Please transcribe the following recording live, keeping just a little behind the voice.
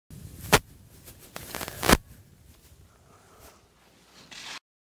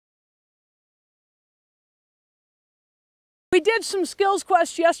did some skills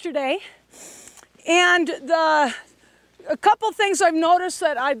quests yesterday, and a couple things I've noticed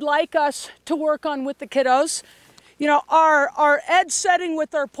that I'd like us to work on with the kiddos. You know, our edge setting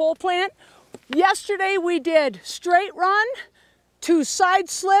with our pole plant. Yesterday we did straight run to side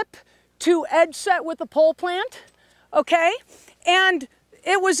slip to edge set with the pole plant, okay? And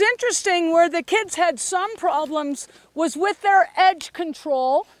it was interesting where the kids had some problems was with their edge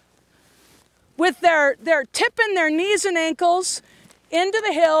control, with their tipping their knees and ankles into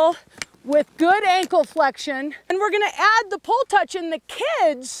the hill with good ankle flexion. And we're gonna add the pole touch, and the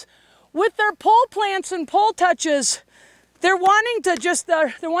kids with their pole plants and pole touches, they're wanting to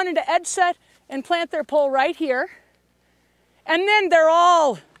edge set and plant their pole right here. And then they're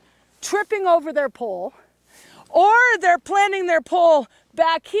all tripping over their pole, or they're planting their pole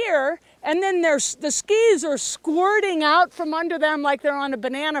back here, and then the skis are squirting out from under them like they're on a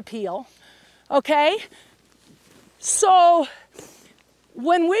banana peel, okay? So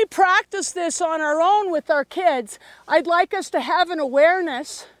when we practice this on our own with our kids, I'd like us to have an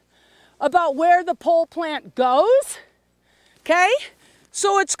awareness about where the pole plant goes, okay?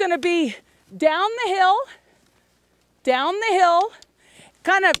 So it's gonna be down the hill,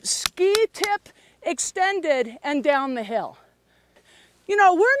 kind of ski tip extended and down the hill. You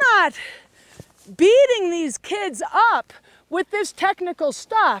know, we're not beating these kids up with this technical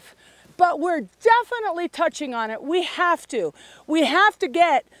stuff, but we're definitely touching on it. We have to. We have to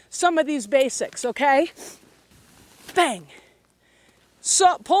get some of these basics, okay? Bang.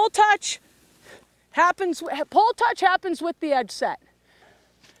 So pole touch happens with the edge set.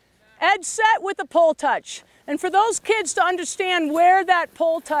 Edge set with the pole touch. And for those kids to understand where that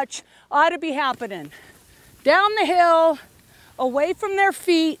pole touch ought to be happening. Down the hill, away from their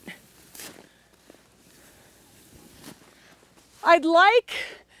feet. I'd like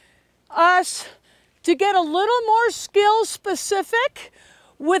us to get a little more skill specific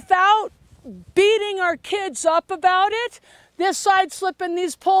without beating our kids up about it. This side slip and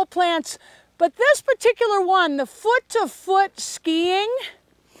these pole plants. But this particular one, the foot-to-foot skiing,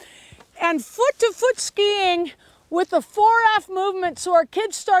 and foot-to-foot skiing with the fore-aft movement so our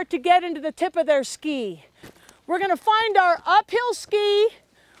kids start to get into the tip of their ski. We're gonna find our uphill ski,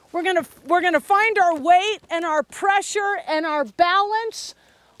 we're gonna find our weight and our pressure and our balance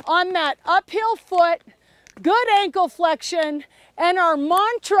on that uphill foot, good ankle flexion, and our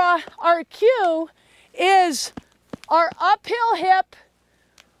mantra, our cue, is our uphill hip,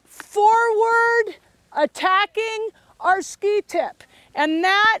 forward, attacking our ski tip. And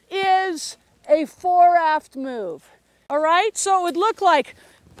that is a fore-aft move. All right, so it would look like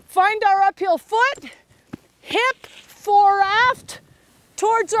find our uphill foot, hip, fore-aft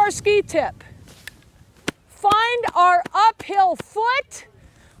towards our ski tip. Find our uphill foot,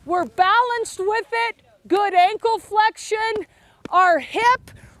 we're balanced with it, good ankle flexion, our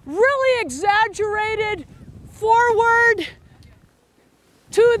hip really exaggerated forward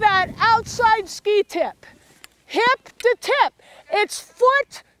to that outside ski tip. Hip to tip. It's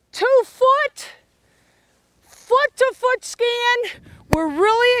foot to foot, foot to foot skiing. We're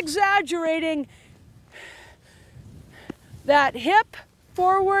really exaggerating that hip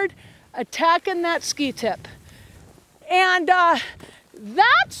forward, attacking that ski tip. And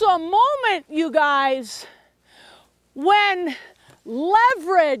that's a moment, you guys, when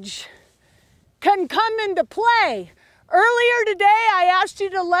leverage can come into play. Earlier today, I asked you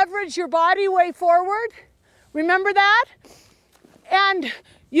to leverage your body way forward. Remember that? And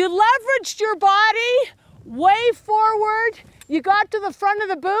you leveraged your body way forward. You got to the front of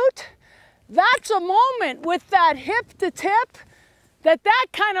the boot. That's a moment with that hip to tip that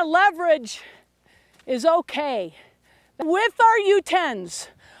kind of leverage is okay. With our U10s,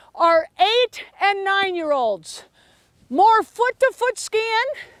 our 8 and 9-year-olds, more foot-to-foot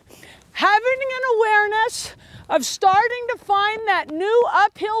skiing, having an awareness of starting to find that new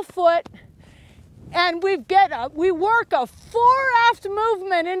uphill foot, and we work a fore-aft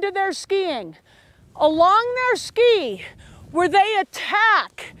movement into their skiing, along their ski, where they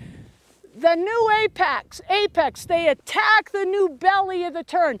attack the new apex, they attack the new belly of the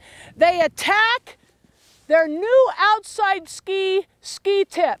turn. They attack their new outside ski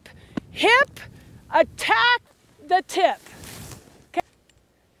tip. Hip, attack the tip. Okay.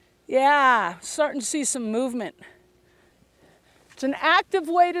 Yeah, starting to see some movement. It's an active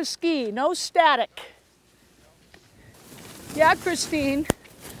way to ski, no static. Yeah, Christine,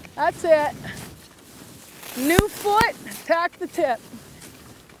 that's it. New foot, attack the tip.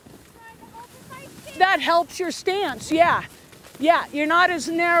 That helps your stance, yeah. Yeah, you're not as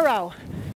narrow.